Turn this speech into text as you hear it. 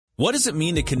What does it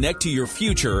mean to connect to your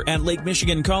future at Lake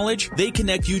Michigan College? They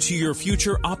connect you to your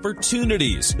future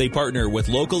opportunities. They partner with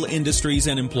local industries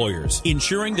and employers,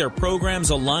 ensuring their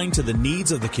programs align to the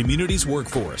needs of the community's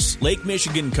workforce. Lake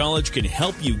Michigan College can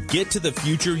help you get to the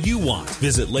future you want.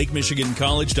 Visit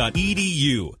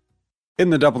lakemichigancollege.edu. In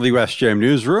the WSJM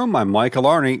newsroom, I'm Michael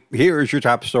Arney. Here is your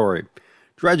top story.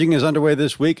 Dredging is underway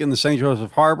this week in the St.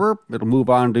 Joseph Harbor. It'll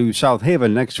move on to South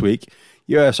Haven next week.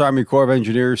 U.S. Army Corps of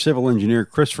Engineers Civil Engineer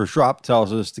Christopher Schropp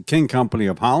tells us the King Company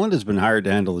of Holland has been hired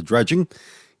to handle the dredging.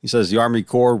 He says the Army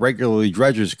Corps regularly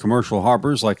dredges commercial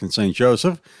harbors like in St.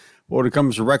 Joseph. But when it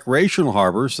comes to recreational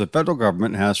harbors, the federal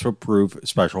government has to approve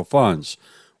special funds.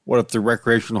 What if the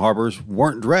recreational harbors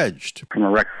weren't dredged? From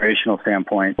a recreational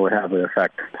standpoint, it would have the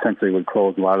effect, essentially would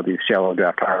close a lot of these shallow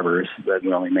draft harbors that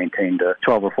we only maintain to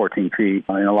 12 or 14 feet.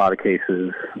 In a lot of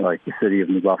cases, like the city of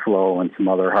New Buffalo and some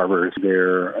other harbors,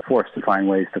 they're forced to find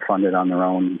ways to fund it on their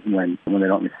own when they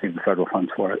don't receive the federal funds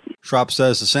for it. Schropp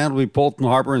says the sand will be pulled from the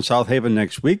harbor in South Haven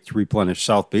next week to replenish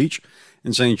South Beach.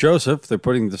 In St. Joseph, they're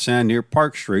putting the sand near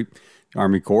Park Street. The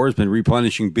Army Corps has been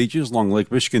replenishing beaches along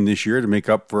Lake Michigan this year to make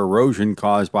up for erosion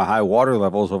caused by high water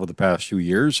levels over the past 2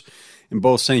 years. In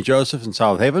both St. Joseph and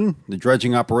South Haven, the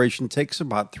dredging operation takes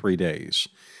about 3 days.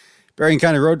 Berrien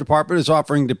County Road Department is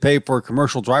offering to pay for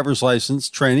commercial driver's license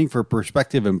training for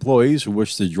prospective employees who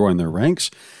wish to join their ranks.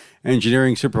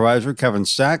 Engineering Supervisor Kevin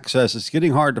Stack says it's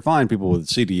getting hard to find people with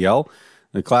CDL.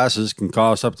 The classes can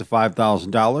cost up to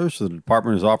 $5,000, so the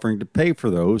department is offering to pay for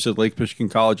those at Lake Michigan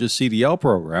College's CDL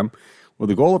program, with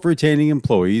the goal of retaining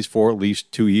employees for at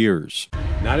least 2 years.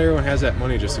 Not everyone has that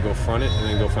money just to go front it and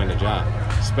then go find a job,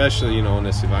 especially, in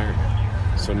this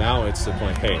environment. So now it's the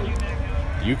point, hey,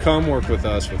 you come work with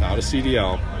us without a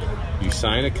CDL, you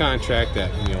sign a contract that,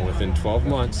 within 12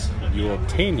 months, you will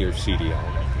obtain your CDL.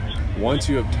 Once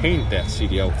you obtain that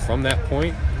CDL, from that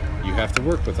point, you have to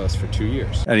work with us for 2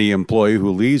 years. Any employee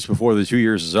who leaves before the 2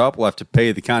 years is up will have to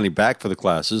pay the county back for the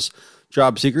classes.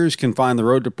 Job seekers can find the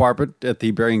road department at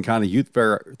the Berrien County Youth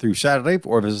Fair through Saturday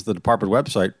or visit the department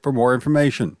website for more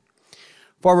information.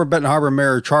 Former Benton Harbor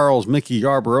Mayor Charles Mickey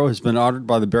Yarborough has been honored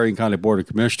by the Berrien County Board of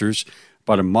Commissioners.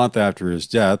 About a month after his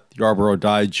death, Yarborough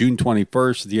died June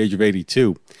 21st at the age of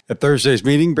 82. At Thursday's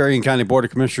meeting, Berrien County Board of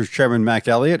Commissioners Chairman Mac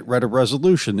Elliott read a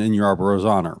resolution in Yarborough's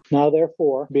honor. Now,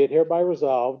 therefore, be it hereby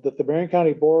resolved that the Berrien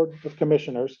County Board of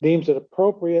Commissioners deems it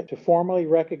appropriate to formally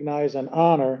recognize and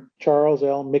honor Charles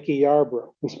L. Mickey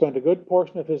Yarborough, who spent a good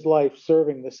portion of his life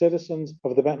serving the citizens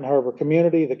of the Benton Harbor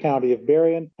community, the county of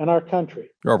Berrien, and our country.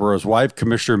 Yarborough's wife,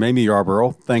 Commissioner Mamie Yarborough,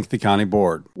 thanked the county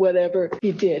board. Whatever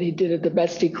he did it the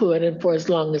best he could and for as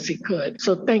long as he could.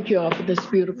 So thank you all for this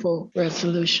beautiful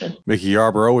resolution. Mickey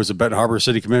Yarborough was a Benton Harbor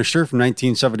City Commissioner from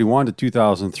 1971 to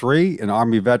 2003, an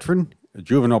Army veteran, a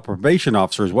juvenile probation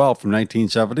officer as well from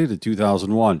 1970 to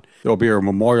 2001. There will be a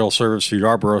memorial service for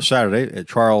Yarborough Saturday at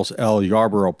Charles L.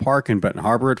 Yarborough Park in Benton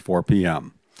Harbor at 4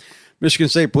 p.m. Michigan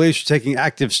State Police are taking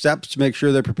active steps to make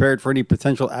sure they're prepared for any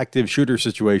potential active shooter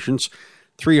situations.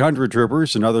 300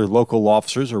 troopers and other local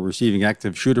officers are receiving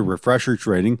active shooter refresher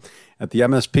training at the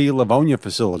MSP Livonia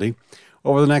facility.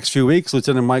 Over the next few weeks,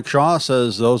 Lieutenant Mike Shaw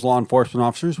says those law enforcement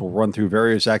officers will run through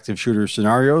various active shooter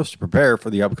scenarios to prepare for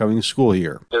the upcoming school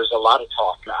year. There's a lot of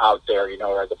talk out there,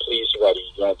 are the police ready?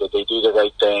 Did they do the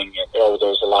right thing? And,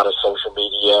 there's a lot of social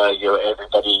media,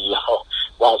 everybody,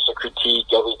 wants to critique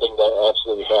everything that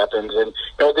absolutely happens. And,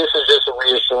 this is just a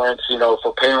reassurance,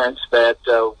 for parents that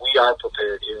we are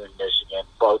prepared here in Michigan,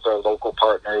 both our local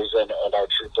partners and our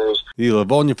troopers. The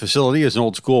Livonia facility is an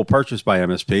old school purchased by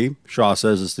MSP. Shaw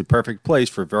says it's the perfect place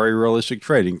for very realistic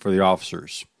training for the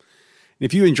officers.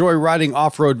 If you enjoy riding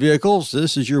off-road vehicles,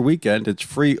 this is your weekend. It's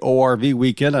free ORV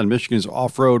weekend on Michigan's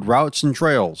off-road routes and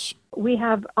trails. We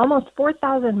have almost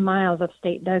 4,000 miles of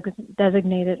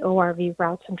state-designated ORV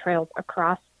routes and trails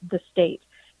across the state.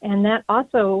 And that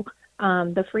also,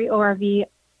 the free ORV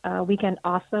weekend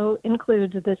also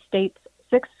includes the state's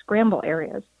 6 scramble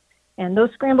areas. And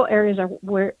those scramble areas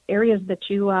are areas that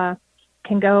you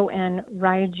can go and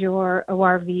ride your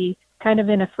ORV kind of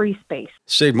in a free space.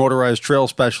 State Motorized Trail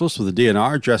Specialist with the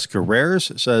DNR, Jessica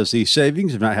Rares, says the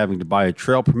savings of not having to buy a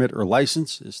trail permit or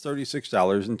license is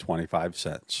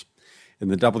 $36.25. In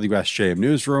the WSJM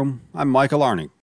Newsroom, I'm Michael Arney.